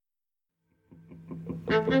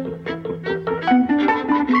Hello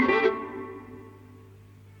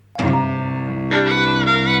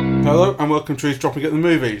and welcome to Dropping at the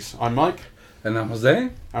Movies. I'm Mike. And I'm Jose.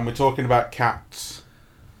 And we're talking about cats.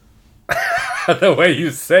 The way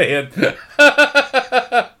you say it.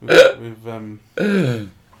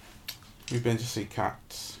 We've been to see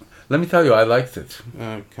Cats. Let me tell you, I liked it.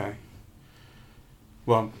 Okay.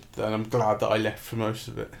 Well, then I'm glad that I left for most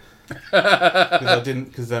of it.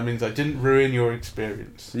 Because that means I didn't ruin your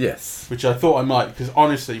experience. Yes. Which I thought I might, because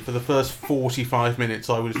honestly, for the first 45 minutes,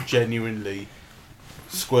 I was genuinely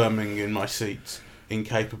squirming in my seat,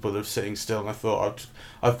 incapable of sitting still. And I thought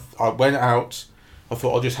I went out. I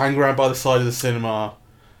thought I'll just hang around by the side of the cinema,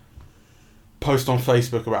 post on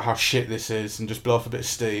Facebook about how shit this is, and just blow off a bit of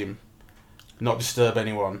steam, not disturb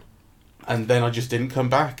anyone. And then I just didn't come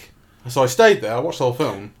back. So I stayed there. I watched the whole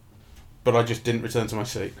film, but I just didn't return to my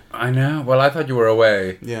seat. I know. Well, I thought you were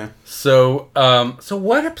away. Yeah. So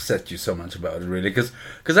what upset you so much about it, really? Because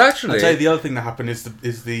actually, I'll tell you the other thing that happened is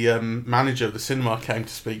the manager of the cinema came to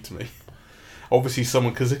speak to me. Obviously,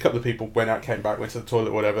 because a couple of people went out, came back, went to the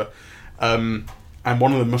toilet, whatever. And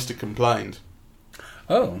one of them must have complained.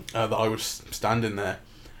 Oh. That I was standing there,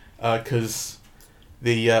 because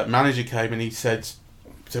the manager came and he said,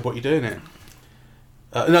 "What are you doing here?"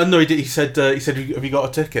 No, he did. He said, "Have you got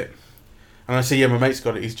a ticket?" And I said, "Yeah, my mate's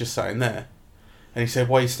got it. He's just sat in there." And he said,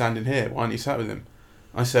 "Why are you standing here? Why aren't you sat with him?"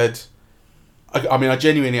 I said, I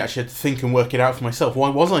genuinely actually had to think and work it out for myself. Why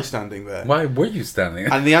was I standing there? Why were you standing?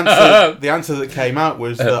 And the answer that came out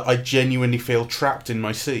was that I genuinely feel trapped in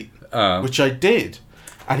my seat, which I did.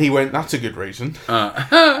 And he went, "That's a good reason."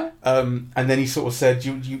 And then he sort of said,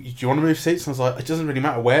 "Do you want to move seats?" And I was like, "It doesn't really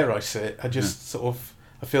matter where I sit. I just I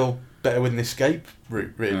feel better with an escape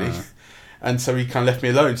route, really." And so he kind of left me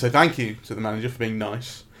alone. So thank you to the manager for being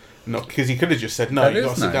nice. Not because he could have just said, "No, you've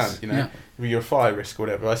got to sit down. You know, you're a fire risk or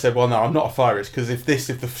whatever." I said, "Well, no, I'm not a fire risk because if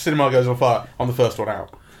the cinema goes on fire, I'm the first one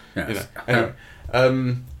out." Yes. You know.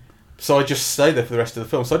 Anyway, so I just stayed there for the rest of the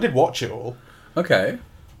film. So I did watch it all. Okay.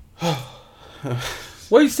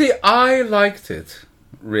 Well, you see, I liked it,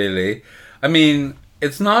 really. I mean,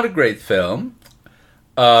 it's not a great film,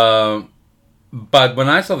 but when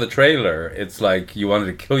I saw the trailer, it's like you wanted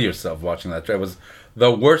to kill yourself watching that trailer. It was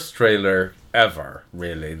the worst trailer ever,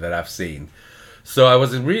 really, that I've seen. So I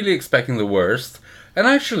was really expecting the worst, and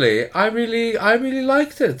actually, I really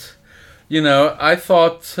liked it. You know, I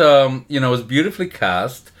thought, it was beautifully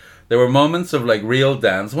cast. There were moments of, like, real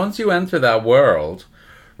dance. Once you enter that world,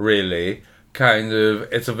 really,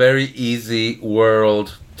 it's a very easy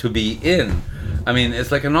world to be in. I mean,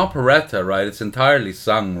 it's like an operetta, right? It's entirely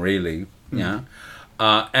sung, really. Yeah.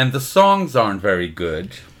 And the songs aren't very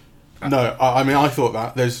good. No, I thought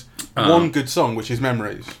that. There's one good song, which is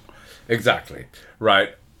Memories. Exactly.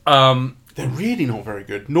 Right. They're really not very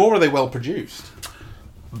good, nor are they well produced.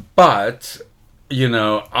 But,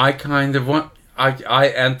 I kind of I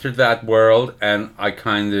entered that world and I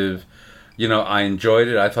kind of, I enjoyed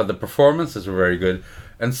it. I thought the performances were very good.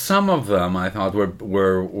 And some of them I thought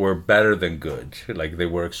were better than good. Like, they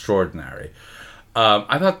were extraordinary.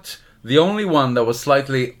 I thought the only one that was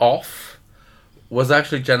slightly off was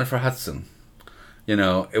actually Jennifer Hudson.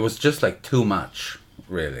 It was just like too much,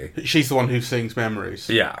 really. She's the one who sings Memories.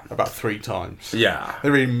 Yeah. About 3 times. Yeah. They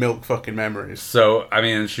really milk fucking Memories. So, I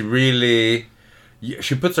mean, she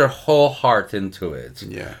puts her whole heart into it.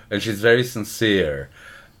 Yeah. And she's very sincere.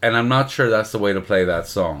 And I'm not sure that's the way to play that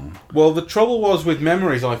song. Well, the trouble was with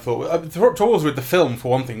Memories, I thought. The trouble was with the film, for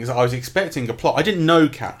one thing, is that I was expecting a plot. I didn't know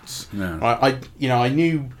Cats. No. Right? I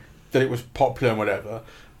knew that it was popular and whatever,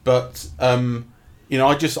 but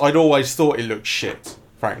I'd always thought it looked shit.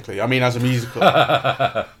 Frankly, I mean, as a musical,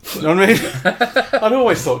 you know what I mean? I'd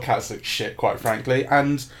always thought Cats looked shit, quite frankly,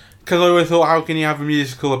 and because I always thought, how can you have a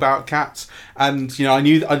musical about cats? And I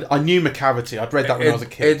knew McCavity. I'd read that when I was a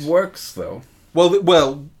kid. It works though.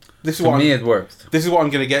 Well, this is it worked. This is what I'm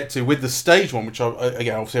going to get to with the stage one, which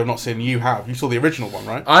obviously I'm not saying you have. You saw the original one,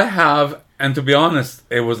 right? I have, and to be honest,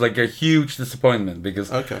 it was like a huge disappointment because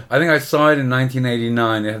I think I saw it in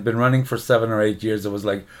 1989. It had been running for 7 or 8 years. It was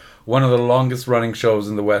like one of the longest running shows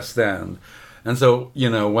in the West End, and so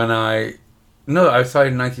when I saw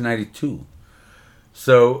it in 1992.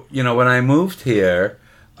 So when I moved here,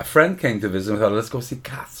 a friend came to visit and we thought, let's go see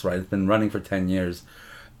Cats. Right, it's been running for 10 years.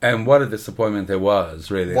 And what a disappointment it was,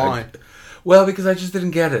 really. Why? Well, because I just didn't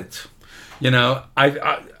get it.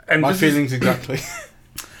 My feelings exactly.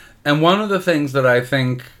 And one of the things that I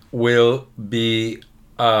think will be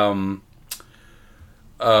a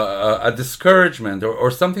discouragement or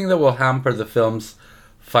something that will hamper the film's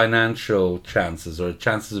financial chances or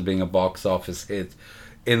chances of being a box office hit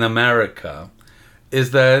in America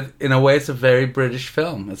is that in a way it's a very British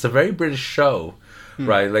film. It's a very British show,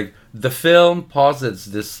 right? Like the film posits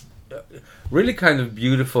this really kind of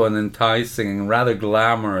beautiful and enticing and rather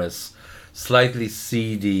glamorous, slightly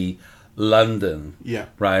seedy London. Yeah.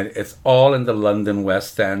 Right? It's all in the London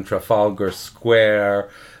West End, Trafalgar Square,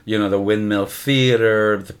 the Windmill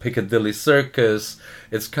Theatre, the Piccadilly Circus.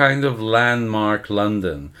 It's kind of landmark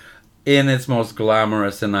London in its most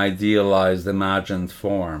glamorous and idealized, imagined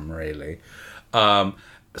form, really.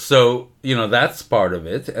 So, that's part of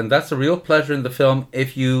it. And that's a real pleasure in the film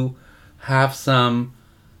if you have some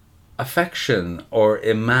affection or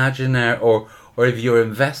imaginary, or if you're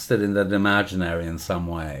invested in that imaginary in some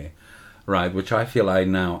way, right? Which I feel I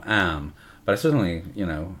now am. But I certainly,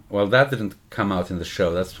 that didn't come out in the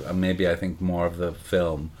show. That's maybe, I think, more of the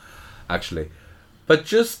film, actually. But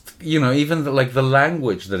just, even the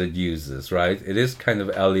language that it uses, right? It is kind of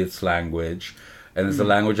Eliot's language, and it's the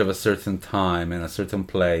language of a certain time and a certain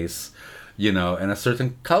place, and a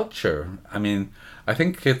certain culture. I mean, I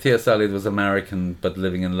think T.S. Eliot was American, but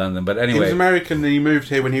living in London. But anyway, he was American, and he moved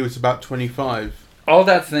here when he was about 25. All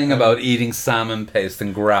that thing about eating salmon paste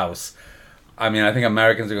and grouse. I mean, I think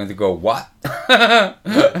Americans are going to go, what?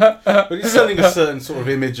 But he's selling a certain sort of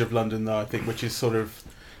image of London, though, I think, which is sort of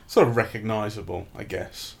recognisable, I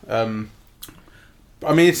guess. I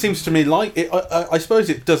mean, it seems to me like I suppose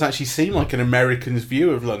it does actually seem like an American's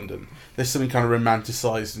view of London. There's something kind of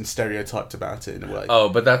romanticised and stereotyped about it in a way. Oh,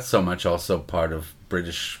 but that's so much also part of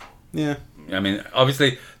British. Yeah. I mean,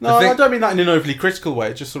 obviously. No, I don't mean that in an overly critical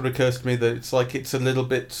way. It just sort of occurs to me that it's a little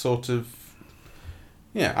bit sort of,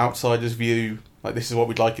 outsider's view. Like, this is what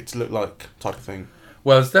we'd like it to look like, type of thing.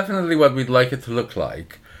 Well, it's definitely what we'd like it to look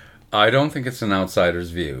like. I don't think it's an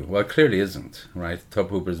outsider's view. Well, it clearly isn't, right? Top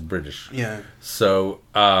Hooper's British. Yeah. So,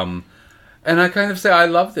 and I kind of say I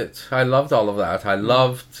loved it. I loved all of that. I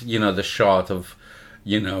loved, the shot of,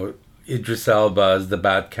 Idris Elba as the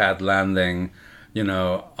bad cat landing,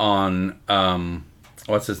 on,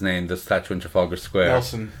 what's his name? The statue in Trafalgar Square.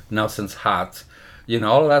 Nelson's hat.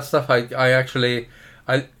 All of that stuff I actually,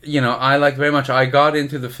 I liked very much. I got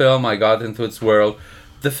into the film. I got into its world.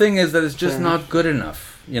 The thing is that it's just not good enough.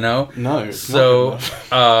 No, it's not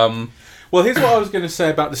enough. Well, here's what I was going to say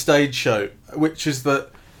about the stage show, which is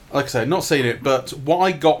that, like I say, not seen it, but what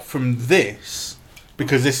I got from this,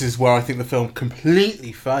 because this is where I think the film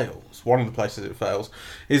completely fails, one of the places it fails,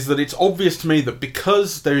 is that it's obvious to me that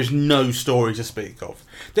because there is no story to speak of,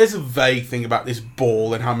 there's a vague thing about this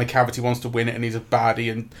ball and how McCavity wants to win it and he's a baddie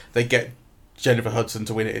and they get Jennifer Hudson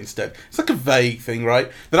to win it instead. It's like a vague thing, right?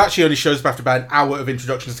 That actually only shows up after about an hour of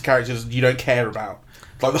introductions to characters you don't care about.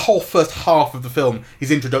 Like, the whole first half of the film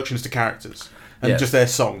is introductions to characters and just their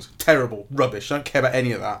songs. Terrible, rubbish. I don't care about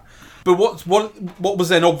any of that. But what was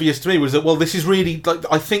then obvious to me was that, well, this is really, like,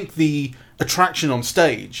 I think the attraction on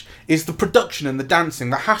stage is the production and the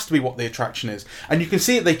dancing. That has to be what the attraction is. And you can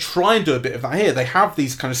see it, they try and do a bit of that here. They have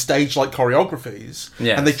these kind of stage-like choreographies.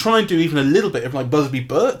 Yes. And they try and do even a little bit of, like, Busby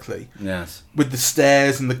Berkeley. Yes. With the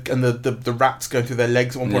stairs and the rats going through their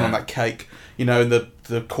legs at one point on that cake. And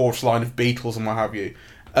the chorus line of Beatles and what have you.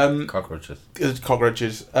 Cockroaches.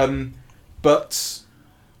 But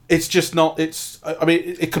it's just not. It's. I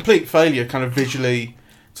mean, a complete failure, kind of visually.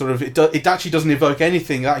 Sort of, it actually doesn't evoke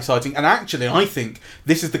anything that exciting. And actually, I think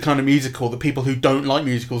this is the kind of musical that people who don't like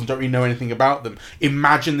musicals and don't really know anything about them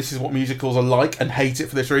imagine this is what musicals are like and hate it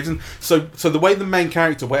for this reason. So the way the main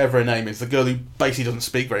character, whatever her name is, the girl who basically doesn't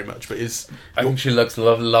speak very much, but is... I think she looks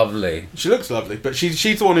lovely. She looks lovely, but she's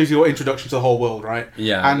the one who's your introduction to the whole world, right?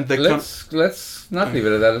 Yeah. And let's not leave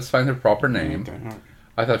it at that. Let's find her proper name. Okay, all right.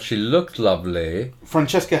 I thought she looked lovely.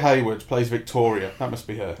 Francesca Hayward plays Victoria. That must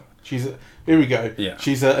be her. Here we go. Yeah.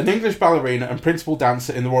 She's an English ballerina and principal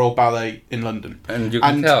dancer in the Royal Ballet in London. And you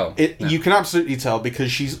can tell. You can absolutely tell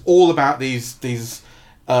because she's all about these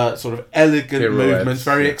sort of elegant movements,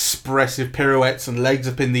 very expressive pirouettes and legs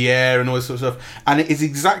up in the air and all this sort of stuff. And it is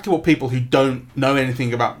exactly what people who don't know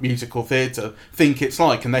anything about musical theatre think it's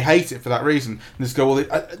like, and they hate it for that reason. And just go,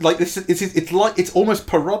 well, like this, it's almost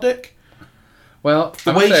parodic. Well,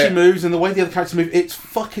 the way she moves and the way the other characters move, it's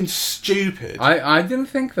fucking stupid. I didn't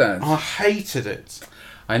think that. I hated it.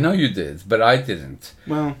 I know you did, but I didn't.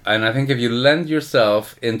 Well, and I think if you lend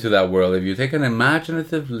yourself into that world, if you take an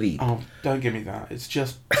imaginative leap... Oh, don't give me that. It's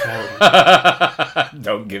just terrible.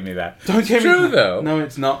 Don't give me that. Don't give me true, that. Though. No,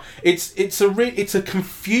 it's not. It's a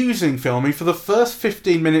confusing film. I mean, for the first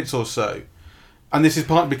 15 minutes or so, and this is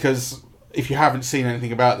partly because if you haven't seen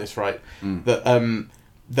anything about this, right, that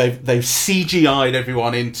they've CGI'd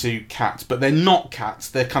everyone into cats, but they're not cats.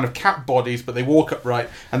 They're kind of cat bodies, but they walk upright,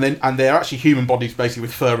 and they're actually human bodies, basically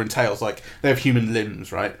with fur and tails. Like they have human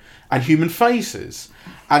limbs, right, and human faces,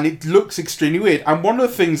 and it looks extremely weird. And one of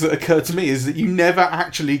the things that occurred to me is that you never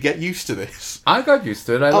actually get used to this. I got used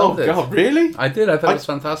to it. I loved it. Oh God, really? I did. I thought it was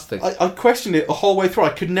fantastic. I questioned it the whole way through. I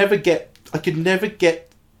could never get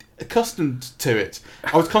accustomed to it.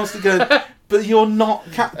 I was constantly going, but you're not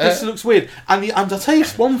cat. This looks weird. And I'll tell you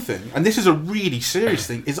one thing, and this is a really serious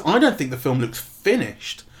thing, is I don't think the film looks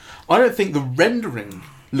finished. I don't think the rendering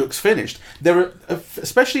looks finished. There are,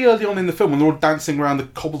 especially early on in the film when they're all dancing around the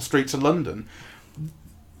cobbled streets of London,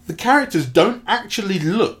 the characters don't actually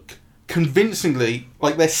look convincingly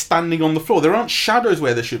like they're standing on the floor. There aren't shadows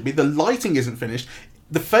where there should be. The lighting isn't finished.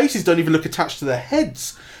 The faces don't even look attached to their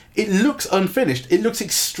heads. It looks unfinished. It looks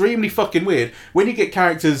extremely fucking weird. When you get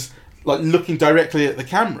characters like looking directly at the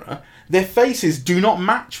camera, their faces do not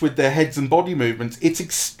match with their heads and body movements. It's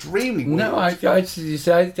extremely weird. No, I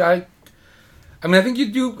mean, I think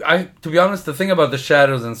you do. To be honest, the thing about the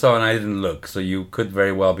shadows and so on, I didn't look, so you could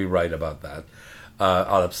very well be right about that.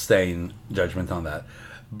 I'll abstain judgment on that.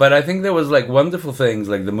 But I think there was like wonderful things,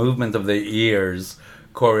 like the movement of their ears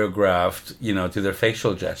choreographed, to their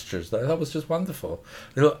facial gestures. That was just wonderful.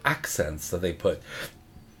 Little accents that they put,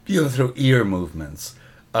 through ear movements.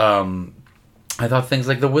 I thought things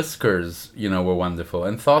like the whiskers, were wonderful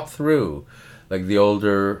and thought through. Like the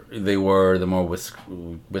older they were, the more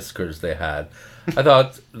whiskers they had. I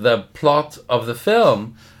thought the plot of the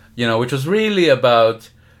film, which was really about,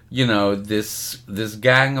 this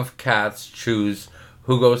gang of cats choose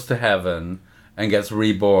who goes to heaven and gets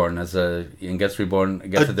reborn gets a different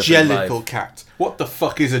life. Jellicle cat. What the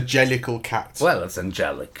fuck is a jellicle cat? Well, it's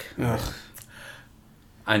angelic. Ugh.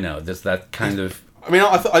 I know. There's that kind of. I mean,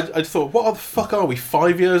 I thought, what the fuck are we?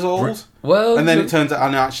 5 years old? Well, and then it turns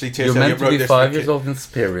out, actually, T.S. Eliot wrote this. You're meant to be 5 years old in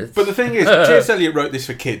spirit. But the thing is, T.S. Eliot wrote this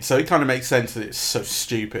for kids, so it kind of makes sense that it's so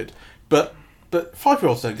stupid. But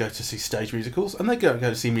 5-year-olds don't go to see stage musicals, and they go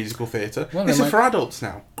to see musical theatre. Well, this is for adults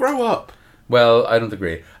now. Grow up. Well, I don't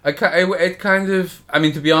agree. I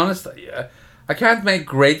mean, to be honest, I can't make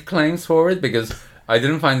great claims for it because I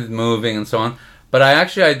didn't find it moving and so on. But I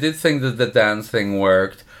did think that the dance thing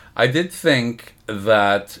worked. I did think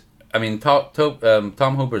that, I mean, Tom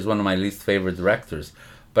Hooper is one of my least favorite directors,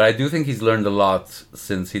 but I do think he's learned a lot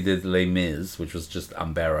since he did Les Mis, which was just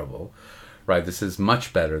unbearable. Right, this is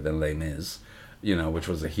much better than Les Mis, which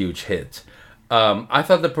was a huge hit. I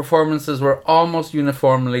thought the performances were almost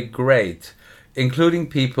uniformly great, including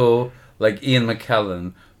people like Ian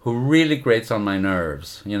McKellen, who really grates on my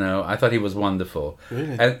nerves. I thought he was wonderful.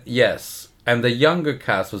 Really? And yes, and the younger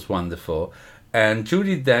cast was wonderful. And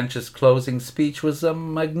Judi Dench's closing speech was a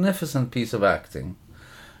magnificent piece of acting.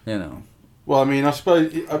 Well, I mean, I suppose.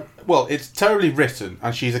 It's terribly written,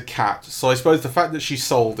 and she's a cat, so I suppose the fact that she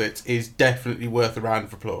sold it is definitely worth a round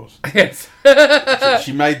of applause. Yes.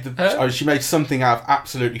 she made something out of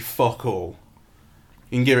absolutely fuck all.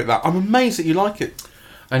 You can give it that. I'm amazed that you like it.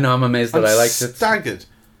 I know. I'm amazed that I liked it. Staggered.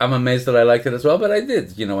 I'm amazed that I liked it as well, but I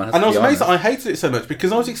did. And I was amazed that I hated it so much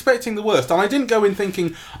because I was expecting the worst, and I didn't go in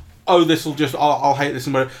thinking, oh, I'll hate this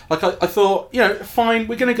and whatever. Like, I thought, fine,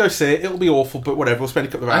 we're going to go see it. It'll be awful, but whatever, we'll spend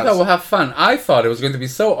a couple of hours. I thought we'll have fun. I thought it was going to be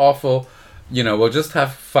so awful, we'll just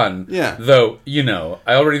have fun. Yeah. Though,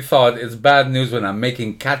 I already thought it's bad news when I'm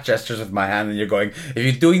making cat gestures with my hand and you're going, if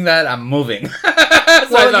you're doing that, I'm moving.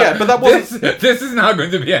 But that wasn't... This is not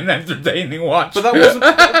going to be an entertaining watch. But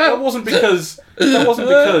that wasn't because I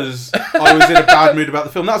was in a bad mood about the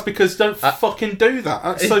film. That's because don't fucking do that.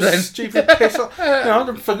 That's so stupid. Piss off.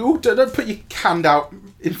 Don't put your hand out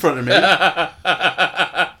in front of me. I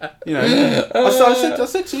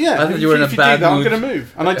said to you, I thought you were in a bad mood. I'm going to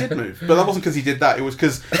move, and I did move. But that wasn't because he did that. It was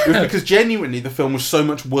because genuinely the film was so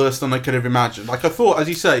much worse than I could have imagined. Like I thought, as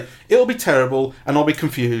you say, it'll be terrible, and I'll be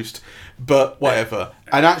confused. But whatever.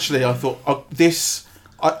 And actually, I thought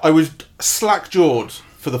I was slack-jawed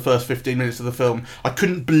for the first 15 minutes of the film. I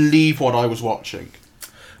couldn't believe what I was watching.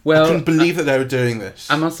 Well, I couldn't believe that they were doing this.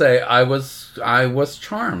 I must say, I was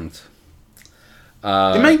charmed.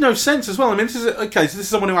 It made no sense as well. I mean, this is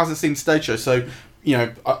someone who hasn't seen the stage show, so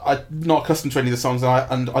I'm not accustomed to any of the songs,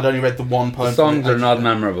 and I'd only read the one poem. The songs are not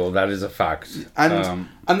memorable. That is a fact. And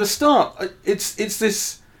the start, it's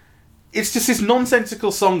just this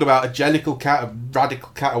nonsensical song about a jellicle cat, a radical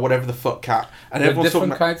cat, or whatever the fuck cat, and everyone's talking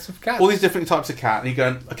about kinds of cats. All these different types of cat, and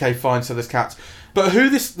you're going, okay, fine, so there's cats. But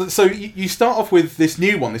so you start off with this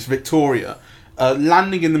new one, this Victoria,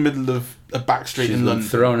 landing in the middle of a back street in London,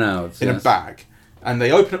 thrown out in a bag. And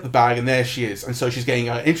they open up the bag, and there she is. And so she's getting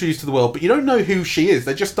introduced to the world, but you don't know who she is.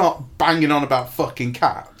 They just start banging on about fucking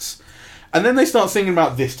cats. And then they start singing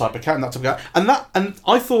about this type of cat and that type of cat. And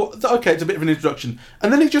I thought, okay, it's a bit of an introduction.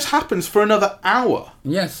 And then it just happens for another hour.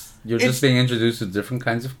 Yes, you're just being introduced to different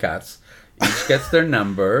kinds of cats. Each gets their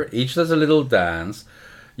number. Each does a little dance.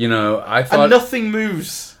 You know, I thought... And nothing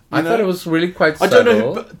moves. I thought it was really quite subtle. I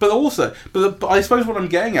don't know, but I suppose what I'm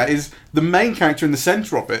getting at is the main character in the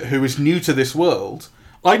centre of it, who is new to this world,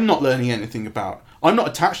 I'm not learning anything about. I'm not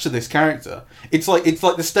attached to this character. It's like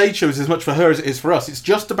the stage show is as much for her as it is for us. It's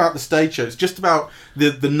just about the stage show. It's just about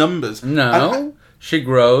the numbers. No, she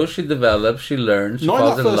grows, she develops, she learns, she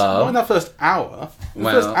falls in love. Not in that first hour. In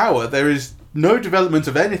the first hour, there is no development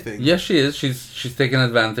of anything. Yes, she is. She's taken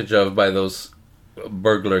advantage of by those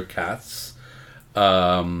burglar cats.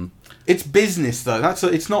 It's business though.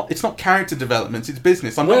 It's not character development. It's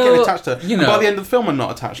business. I'm not getting attached to her. And by the end of the film, I'm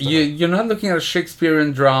not attached to her. You're not looking at a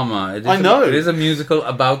Shakespearean drama. I know it is a musical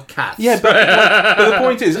about cats. Yeah, but the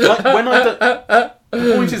point is, like, when I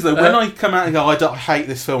come out and go, I hate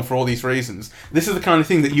this film for all these reasons. This is the kind of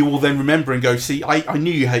thing that you will then remember and go, see, I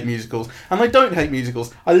knew you hate musicals, and I don't hate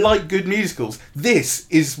musicals. I like good musicals. This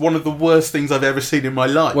is one of the worst things I've ever seen in my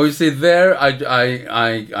life. Well, you see, there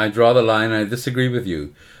I draw the line. I disagree with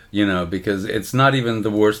you. You know, because it's not even the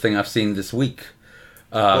worst thing I've seen this week.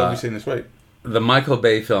 What have you seen this week? The Michael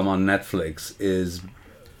Bay film on Netflix is,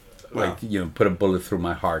 put a bullet through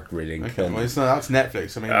my heart, really. Okay, well, that's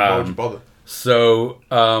Netflix. I mean, why would you bother? So,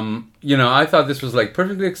 I thought this was, like,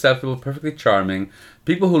 perfectly acceptable, perfectly charming.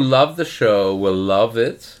 People who love the show will love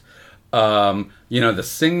it. The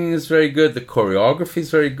singing is very good. The choreography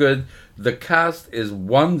is very good. The cast is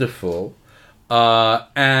wonderful.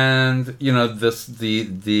 And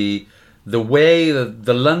the way that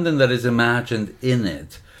the London that is imagined in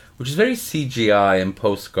it, which is very CGI and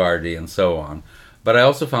postcardy and so on, but I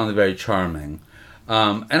also found it very charming.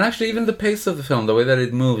 And actually, even the pace of the film, the way that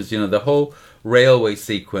it moves, the whole railway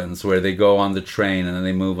sequence where they go on the train and then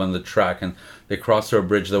they move on the track and they cross through a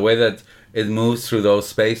bridge, the way that it moves through those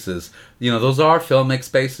spaces, those are filmic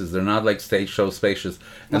spaces. They're not like stage show spaces,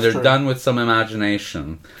 and they're done with some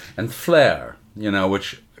imagination and flair.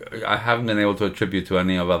 Which I haven't been able to attribute to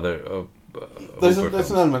any of other. There's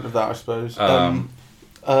an element of that, I suppose.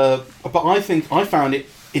 But I think I found it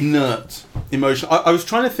inert emotion. I was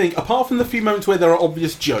trying to think, apart from the few moments where there are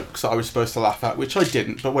obvious jokes that I was supposed to laugh at, which I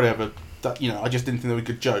didn't, but whatever. That I just didn't think they were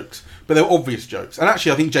good jokes, but they were obvious jokes. And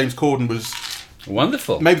actually, I think James Corden was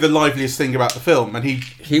wonderful. Maybe the liveliest thing about the film, and he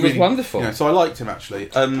really, was wonderful. So I liked him actually,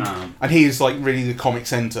 and he is like really the comic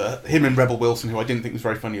centre. Him and Rebel Wilson, who I didn't think was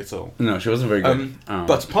very funny at all. No, she wasn't very good.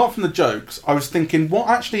 But apart from the jokes, I was thinking,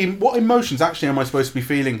 what emotions actually am I supposed to be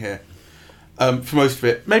feeling here? For most of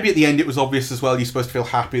it, maybe at the end it was obvious as well. You're supposed to feel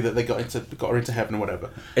happy that they got her into heaven or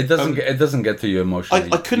whatever. It doesn't get to you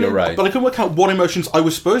emotionally. I couldn't. You're right. But I couldn't work out what emotions I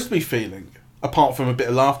was supposed to be feeling, apart from a bit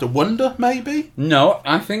of laughter, wonder, maybe. No,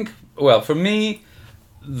 I think. Well, for me,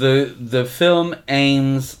 the film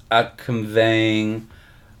aims at conveying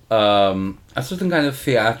a certain kind of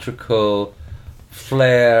theatrical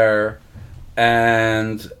flair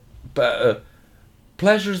and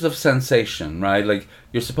pleasures of sensation, right? Like,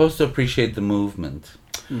 you're supposed to appreciate the movement.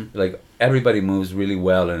 Like, everybody moves really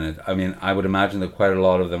well in it. I mean, I would imagine that quite a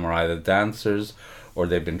lot of them are either dancers or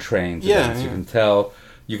they've been trained to dance. Yeah.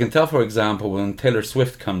 You can tell, for example, when Taylor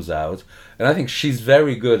Swift comes out, and I think she's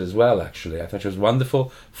very good as well, actually. I thought she was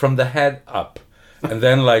wonderful from the head up. And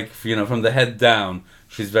then, from the head down,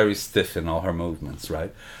 she's very stiff in all her movements,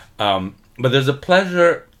 right? But there's a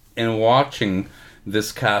pleasure in watching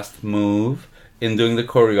this cast move, in doing the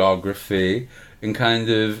choreography, in kind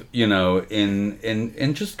of,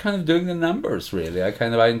 in just kind of doing the numbers, really. I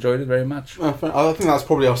enjoyed it very much. I think that's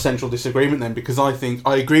probably our central disagreement then, because I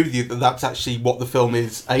agree with you that that's actually what the film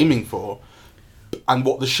is aiming for, and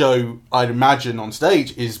what the show, I'd imagine, on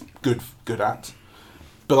stage is good at.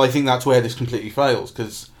 But I think that's where this completely fails,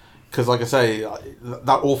 because like I say,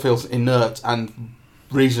 that all feels inert and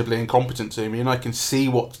reasonably incompetent to me, and I can see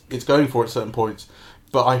what it's going for at certain points.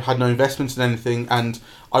 But I had no investment in anything, and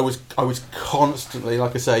I was constantly,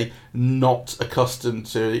 like I say, not accustomed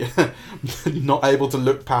to, not able to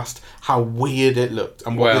look past how weird it looked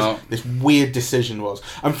and what this weird decision was.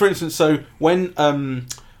 And for instance, so when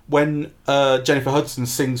Jennifer Hudson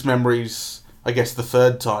sings Memories, I guess the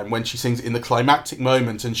third time, when she sings it in the climactic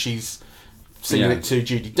moment and she's singing it to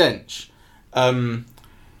Judi Dench,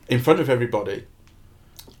 in front of everybody,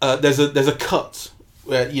 there's a cut.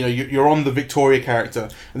 Where you're on the Victoria character,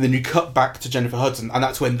 and then you cut back to Jennifer Hudson, and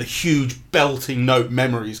that's when the huge belting note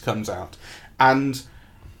 "Memories" comes out. And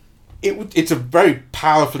it's a very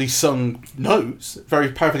powerfully sung notes,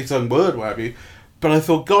 very powerfully sung word, what have you. But I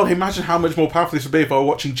thought, God, imagine how much more powerful this would be if I were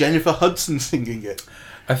watching Jennifer Hudson singing it.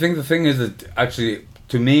 I think the thing is that actually,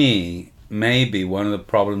 to me, maybe one of the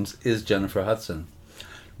problems is Jennifer Hudson.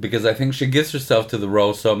 Because I think she gives herself to the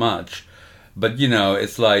role so much. But,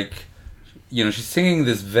 it's like, she's singing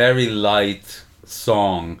this very light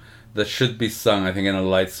song that should be sung, I think, in a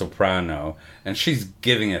light soprano. And she's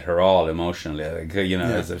giving it her all emotionally,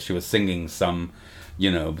 as if she was singing some,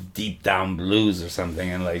 deep down blues or something.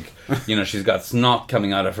 And, she's got snot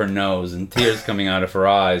coming out of her nose and tears coming out of her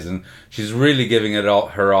eyes. And she's really giving it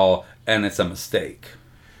her all, and it's a mistake.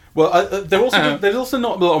 Well, there's also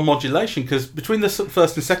not a lot of modulation, because between the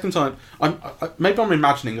first and second time, maybe I'm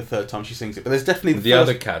imagining the third time she sings it, but there's definitely the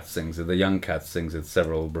other cat sings it. The young cat sings it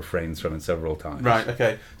several refrains from it several times. Right.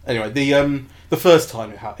 Okay. Anyway, the first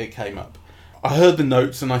time it came up, I heard the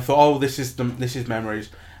notes and I thought, oh, this is Memories,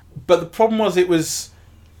 but the problem was it was,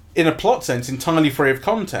 in a plot sense, entirely free of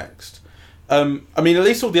context. At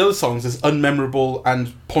least all the other songs, as unmemorable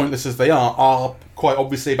and pointless as they are quite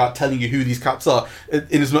obviously about telling you who these cats are,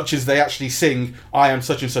 in as much as they actually sing, I am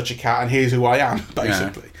such and such a cat and here's who I am,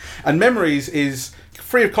 basically. Yeah. And Memories is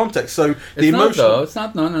free of context, so the emotion... It's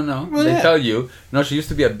not, no. Well, they tell you, she used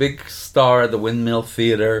to be a big star at the Windmill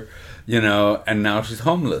Theatre, and now she's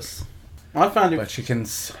homeless. I found it... But she can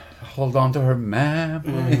hold on to her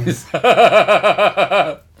memories.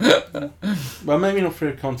 Well, maybe not free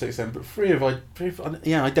of context then, but free of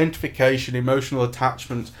identification, emotional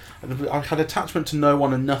attachment. I had attachment to no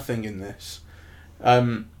one and nothing in this,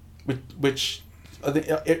 which I think.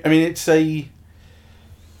 It's a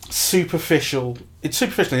superficial. It's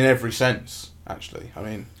superficial in every sense. Actually,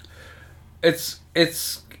 it's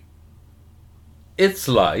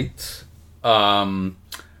light, and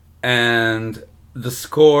the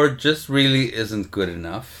score just really isn't good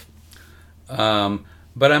enough.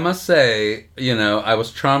 But I must say, I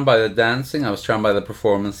was charmed by the dancing, I was charmed by the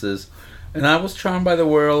performances, and I was charmed by the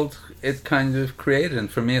world it kind of created.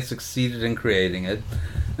 And for me, it succeeded in creating it.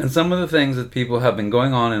 And some of the things that people have been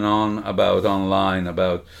going on and on about online,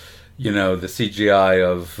 about, the CGI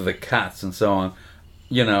of the cats and so on,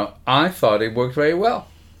 I thought it worked very well.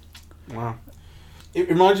 Wow. It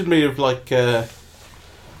reminded me of,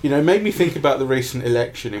 it made me think about the recent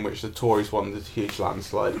election in which the Tories won the huge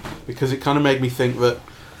landslide, because it kind of made me think that,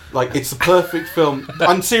 it's the perfect film.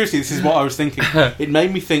 And seriously, this is what I was thinking. It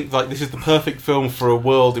made me think, this is the perfect film for a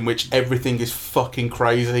world in which everything is fucking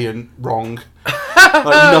crazy and wrong.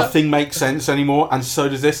 Nothing makes sense anymore, and so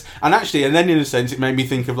does this. And then in a sense, it made me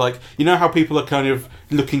think of, how people are kind of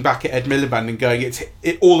looking back at Ed Miliband and going,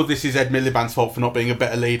 all of this is Ed Miliband's fault for not being a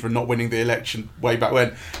better leader and not winning the election way back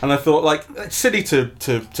when. And I thought, it's silly to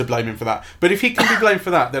blame him for that. But if he can be blamed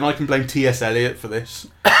for that, then I can blame T.S. Eliot for this.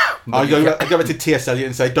 I go back to T.S. Eliot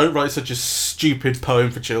and say, don't write such a stupid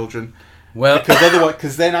poem for children. Well,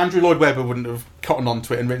 because then Andrew Lloyd Webber wouldn't have cottoned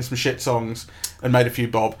onto it and written some shit songs and made a few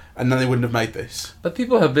bob, and then they wouldn't have made this. But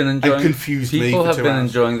people have been enjoying. And confused me. People have been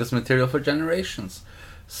enjoying this material for generations.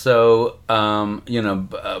 So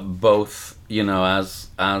both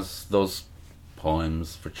as those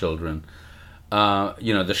poems for children,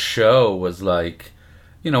 the show was one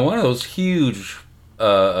of those huge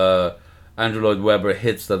Andrew Lloyd Webber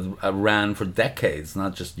hits that ran for decades,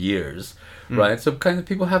 not just years. Right, so kind of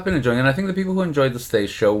people have been enjoying it. And I think the people who enjoyed the stage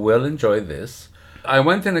show will enjoy this. I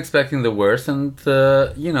went in expecting the worst, and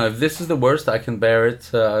if this is the worst, I can bear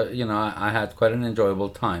it. I had quite an enjoyable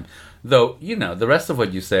time. Though, the rest of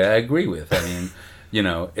what you say, I agree with.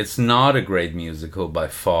 It's not a great musical by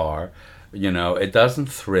far. It doesn't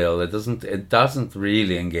thrill. It doesn't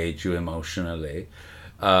really engage you emotionally.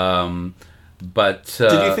 But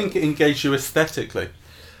did you think it engaged you aesthetically?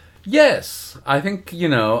 Yes, I think,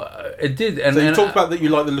 it did. And so you talked about that you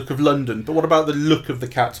like the look of London, but what about the look of the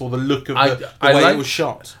cats or the look of the way it was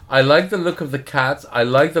shot? I like the look of the cats. I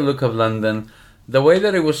like the look of London. The way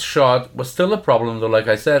that it was shot was still a problem, though. Like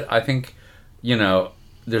I said, I think,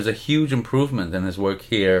 there's a huge improvement in his work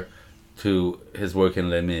here to his work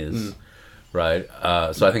in Les Mis, right?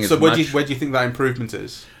 So I think it's where do you think that improvement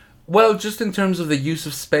is? Well, just in terms of the use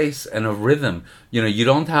of space and of rhythm, you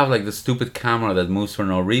don't have the stupid camera that moves for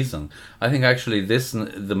no reason. I think actually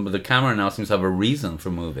the camera now seems to have a reason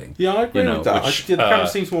for moving. Yeah, I agree with that. The camera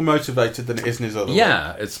seems more motivated than it is in his other work.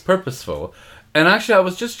 Yeah, it's purposeful. And actually, I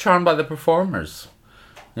was just charmed by the performers.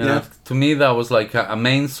 To me, that was a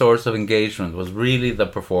main source of engagement was really the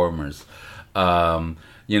performers. The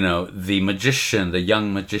magician, the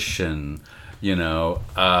young magician. We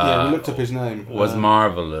looked up his name. Was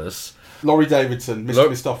marvelous. Laurie Davidson, Mr.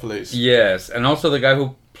 Mistopheles. Yes, and also the guy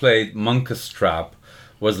who played Munkustrap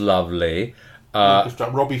was lovely.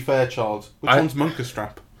 Robbie Fairchild. Which one's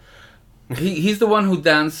Monkestrap? He's the one who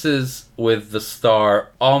dances with the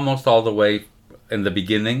star almost all the way in the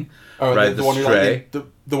beginning. Oh, right, the one stray. who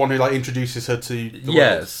the one who like introduces her to the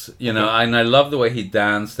yes, world. You know, and I love the way he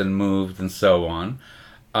danced and moved and so on.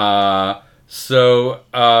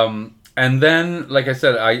 And then, like I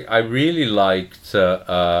said, I really liked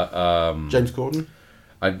James Corden.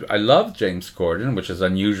 I love James Corden, which is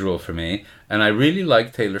unusual for me, and I really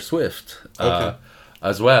like Taylor Swift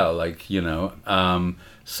as well. Like, you know,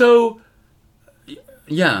 so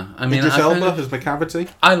yeah, I mean, Idris Elba as McCavity.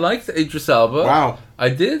 I liked Idris Elba. Wow, I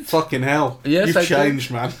did. Fucking hell! Yes, you've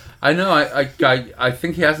changed, man. I know. I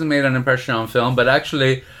think he hasn't made an impression on film, but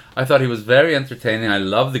actually, I thought he was very entertaining. I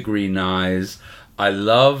love the green eyes. I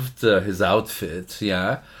loved his outfit.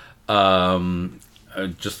 Yeah,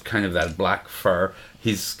 just kind of that black fur.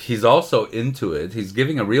 He's also into it. He's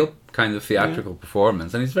giving a real kind of theatrical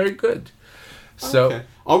performance, and he's very good. So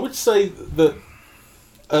I would say that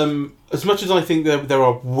as much as I think there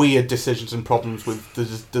are weird decisions and problems with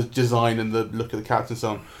the design and the look of the characters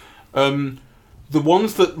and so on, the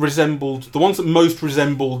ones that most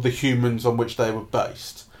resembled the humans on which they were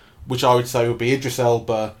based, which I would say would be Idris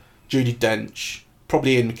Elba, Judi Dench,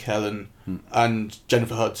 probably Ian McKellen, and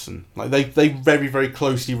Jennifer Hudson. Like they very, very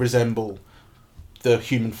closely resemble the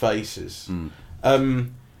human faces. I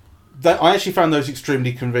actually found those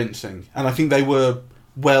extremely convincing, and I think they were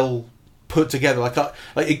well put together.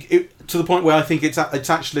 To the point where I think it's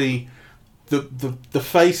actually the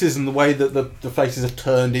faces and the way that the faces are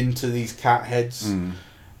turned into these cat heads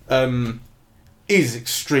is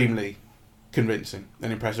extremely convincing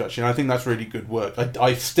and impressive. Actually, and I think that's really good work.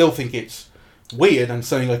 I still think it's weird and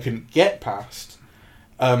something I couldn't get past.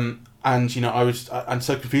 And you know, I'm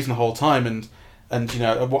so confused the whole time, and you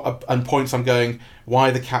know, and points I'm going, why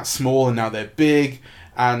are the cats small and now they're big,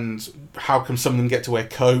 and how come some of them get to wear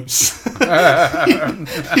coats? You know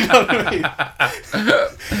what I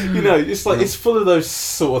mean? You know, it's like it's full of those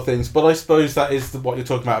sort of things. But I suppose that is what you're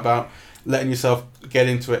talking about letting yourself get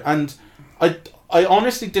into it. And I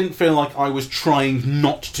honestly didn't feel like I was trying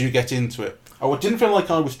not to get into it. I didn't feel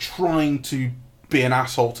like I was trying to be an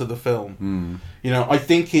asshole to the film. You know, I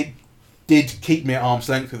think it did keep me at arm's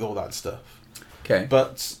length with all that stuff. Okay.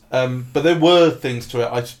 But there were things to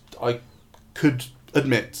it I could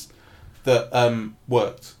admit that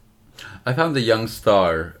worked. I found the young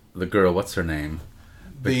star, the girl, what's her name?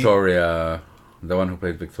 Victoria, the one who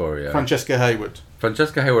played Victoria. Francesca Hayward.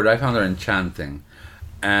 I found her enchanting.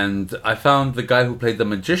 And I found the guy who played the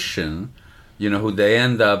magician, you know, who they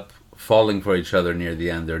end up falling for each other near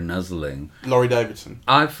the end. They're nuzzling. Laurie Davidson.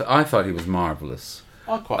 I thought he was marvellous.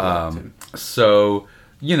 I quite liked him. So,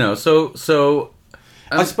 you know, I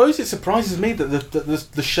suppose it surprises me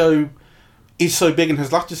that the show is so big and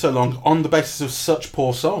has lasted so long on the basis of such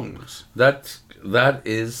poor songs. That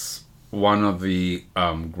is one of the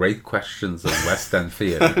great questions of West End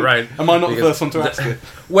theatre, right? Am I not the first one to ask it?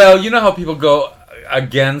 Well, you know how people go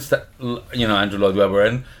against, you know, Andrew Lloyd Webber,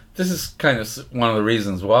 and this is kind of one of the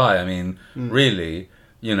reasons why. I mean, really,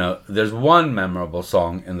 you know, there's one memorable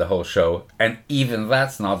song in the whole show, and even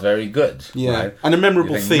that's not very good. Yeah, right? And a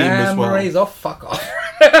memorable theme as well. Memories, oh fuck off.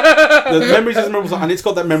 The Memories is a memorable song, and it's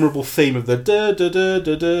got that memorable theme of the da da da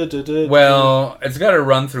da da da da. Well, it's got a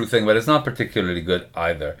run through thing, but it's not particularly good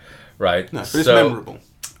either, right? No, but it's memorable.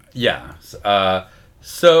 Yeah.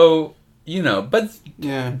 So, you know, but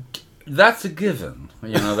yeah, that's a given.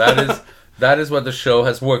 You know, that is what the show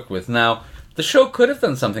has worked with. Now, the show could have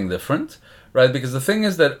done something different, right? Because the thing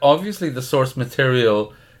is that obviously the source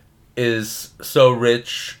material is so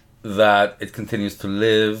rich that it continues to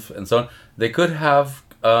live and so on. They could have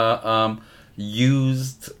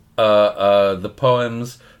used the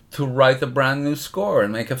poems to write a brand new score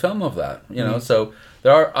and make a film of that. You know, so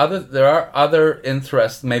there are other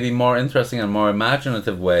maybe more interesting and more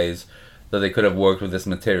imaginative ways that they could have worked with this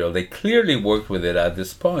material. They clearly worked with it at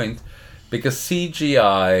this point because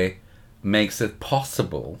CGI makes it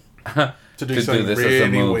possible to do this really as a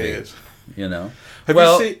movie. Weird. You know,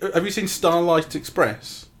 have you seen Starlight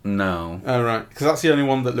Express? No. Oh right, because that's the only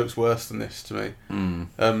one that looks worse than this to me.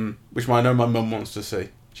 Which I know my mum wants to see.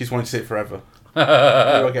 She's wanted to see it forever. Maybe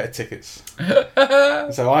I'll get her tickets.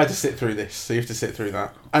 So I had to sit through this. So you have to sit through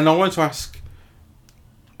that. And I wanted to ask,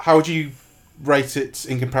 how would you rate it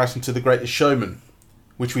in comparison to The Greatest Showman,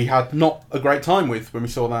 which we had not a great time with when we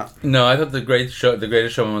saw that? No, I thought The Greatest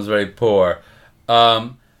Showman was very poor.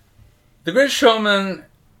 The Greatest Showman,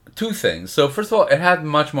 two things. So first of all, it had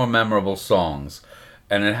much more memorable songs,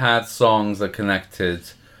 and it had songs that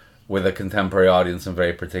connected with a contemporary audience in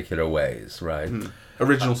very particular ways, right?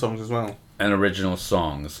 Original songs as well. and original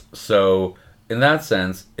songs. So in that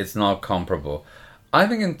sense, it's not comparable. I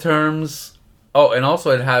think in terms... Oh, and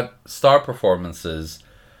also it had star performances,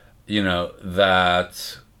 you know,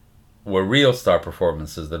 that were real star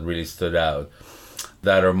performances that really stood out,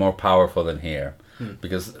 that are more powerful than here.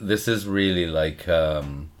 Because this is really like,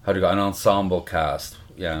 an ensemble cast.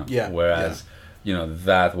 Yeah. Whereas, you know,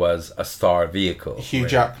 that was a star vehicle. Hugh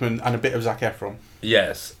Jackman and a bit of Zac Efron.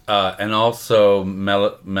 Yes. And also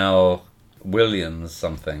Mel Williams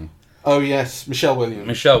something. Oh, yes. Michelle Williams.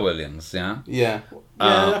 Michelle Williams, yeah? Yeah.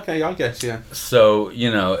 Yeah, okay, I guess, yeah. So,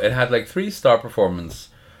 you know, it had like 3 star performers.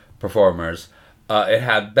 It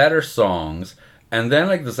had better songs. And then,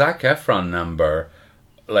 like, the Zac Efron number,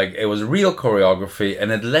 like, it was real choreography,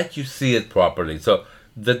 and it let you see it properly. So,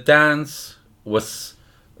 the dance was...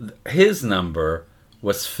 His number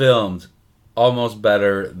was filmed almost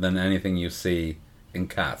better than anything you see in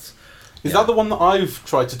Cats. Is that the one that I've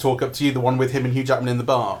tried to talk up to you, the one with him and Hugh Jackman in the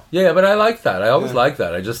bar? Yeah, but I like that. I always like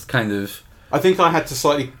that. I just kind of... I think I had to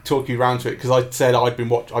slightly talk you around to it, because I said I'd been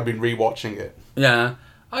rewatching it. Yeah.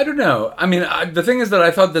 I don't know. I mean, the thing is that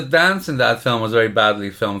I thought the dance in that film was very badly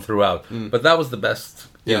filmed throughout. But that was the best,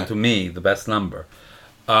 you know, to me, the best number.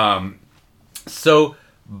 So...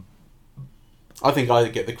 I think I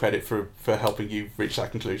get the credit for helping you reach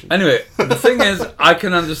that conclusion. Anyway, the thing is, I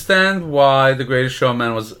can understand why The Greatest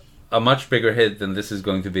Showman was a much bigger hit than this is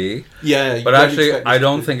going to be. Yeah, but actually, I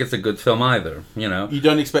don't think it's a good film either. You know, you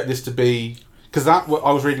don't expect this to be, because that what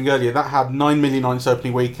I was reading earlier, that had 9 million on its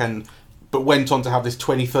opening weekend, but went on to have this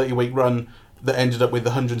 20-30 week run that ended up with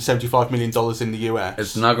 $175 million in the US.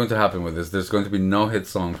 It's not going to happen with this. There's going to be no hit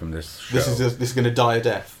song from this show. This is going to die a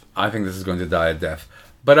death. I think this is going to die a death.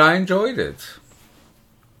 But I enjoyed it.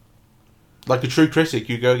 Like a true critic,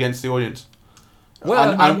 you go against the audience.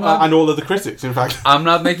 Well, and all of the critics, in fact. I'm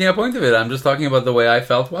not making a point of it. I'm just talking about the way I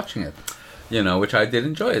felt watching it. You know, which I did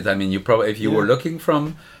enjoy it. I mean, you probably, if you were looking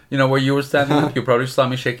from, you know, where you were standing up, you probably saw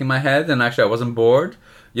me shaking my head, and actually I wasn't bored.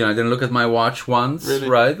 You know, I didn't look at my watch once, really?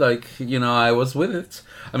 Right? Like, you know, I was with it.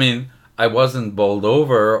 I mean, I wasn't bowled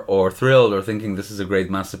over or thrilled or thinking this is a great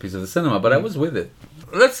masterpiece of the cinema, but I was with it.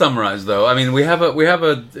 Let's summarize, though. I mean, we have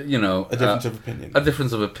a you know, a difference of opinion. A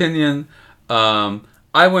difference of opinion.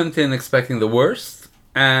 I went in expecting the worst,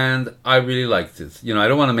 and I really liked it. You know, I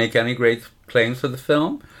don't want to make any great claims for the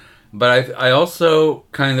film, but I also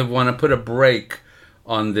kind of want to put a break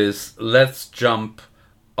on this let's jump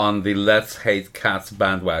on the let's hate Cats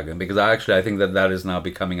bandwagon, because I think that is now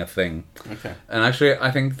becoming a thing. Okay. And actually,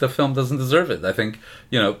 I think the film doesn't deserve it. I think,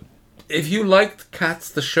 you know, if you liked Cats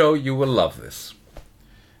the show, you will love this.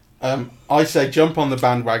 I say jump on the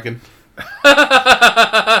bandwagon.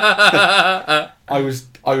 I was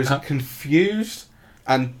confused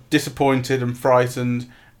and disappointed and frightened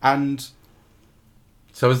and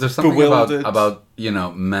so is there something bewildered. about you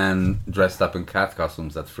know, men dressed up in cat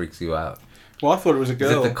costumes that freaks you out? Well, I thought it was a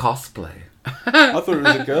girl. Is it the cosplay? I thought it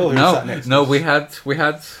was a girl who sat next to us.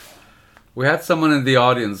 we had someone in the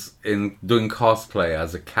audience doing cosplay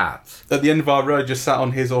as a cat. At the end of our road, just sat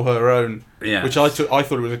on his or her own. Yeah. Which I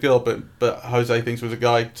thought it was a girl, but Jose thinks it was a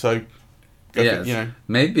guy. So, yes. You know,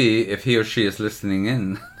 maybe if he or she is listening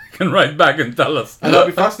in, they can write back and tell us. and I'd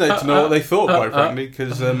be fascinated to know what they thought, quite frankly,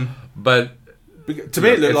 because but to me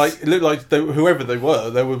it looked like whoever they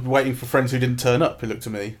were waiting for friends who didn't turn up. It looked to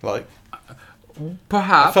me like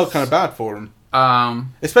perhaps I felt kind of bad for them.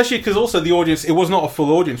 Especially because also the audience, it was not a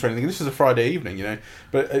full audience or anything. This was a Friday evening, you know,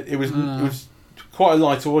 but it was quite a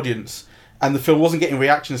light audience, and the film wasn't getting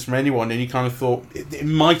reactions from anyone, and you kind of thought it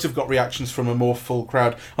might have got reactions from a more full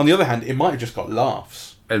crowd. On the other hand, it might have just got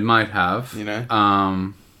laughs. It might have, you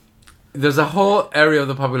know. There's a whole area of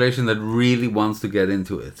the population that really wants to get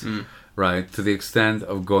into it, right? To the extent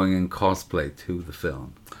of going in cosplay to the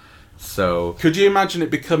film. So, could you imagine it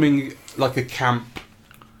becoming like a camp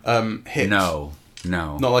hit? No.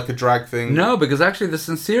 Not like a drag thing? No, because actually the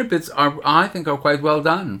sincere bits I think are quite well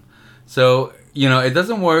done. So, you know, it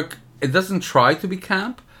doesn't work, it doesn't try to be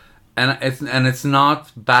camp, and it's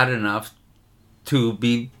not bad enough to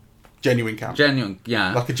be genuine camp.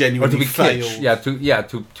 Yeah. Like a genuine or to be failed.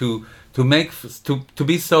 Kitsch. To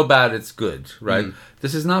be so bad it's good, right?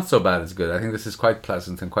 This is not so bad it's good. I think this is quite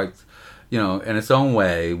pleasant and quite, you know, in its own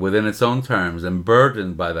way, within its own terms, and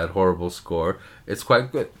burdened by that horrible score, it's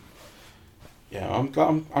quite good. Yeah,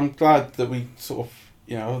 I'm glad that we sort of,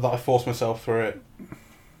 you know, that I forced myself through it,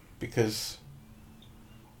 because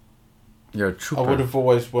you're a trooper. I would have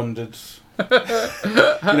always wondered, you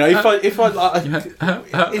know,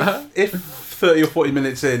 if 30 or 40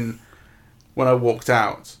 minutes in, when I walked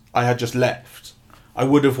out, I had just left, I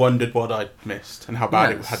would have wondered what I'd missed and how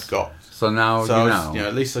bad it had got. So now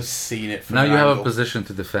at least I've seen it from now an you have angle. a position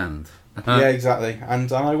to defend. Yeah, exactly,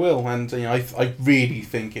 and I will, and I really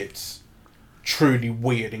think it's truly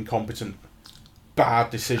weird, incompetent,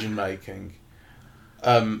 bad decision making.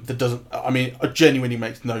 That doesn't. I mean, it genuinely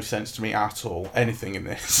makes no sense to me at all. Anything in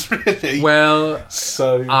this, really. Well,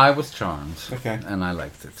 so I was charmed. Okay, and I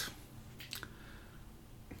liked it.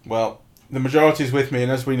 Well, the majority is with me,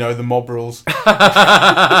 and as we know, the mob rules.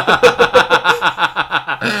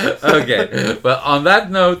 Okay, well, on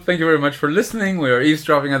that note, thank you very much for listening. We are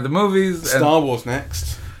eavesdropping at the movies. Star Wars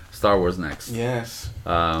next. Star Wars next. Yes.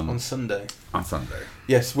 On Sunday. On Sunday.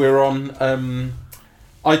 Yes, we're on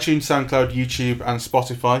iTunes, SoundCloud, YouTube, and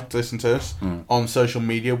Spotify to listen to us. On social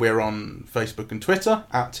media, we're on Facebook and Twitter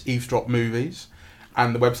at Eavesdrop Movies,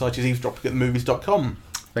 and the website is eavesdroppingatthemovies.com.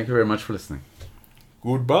 Thank you very much for listening.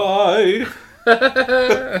 Goodbye.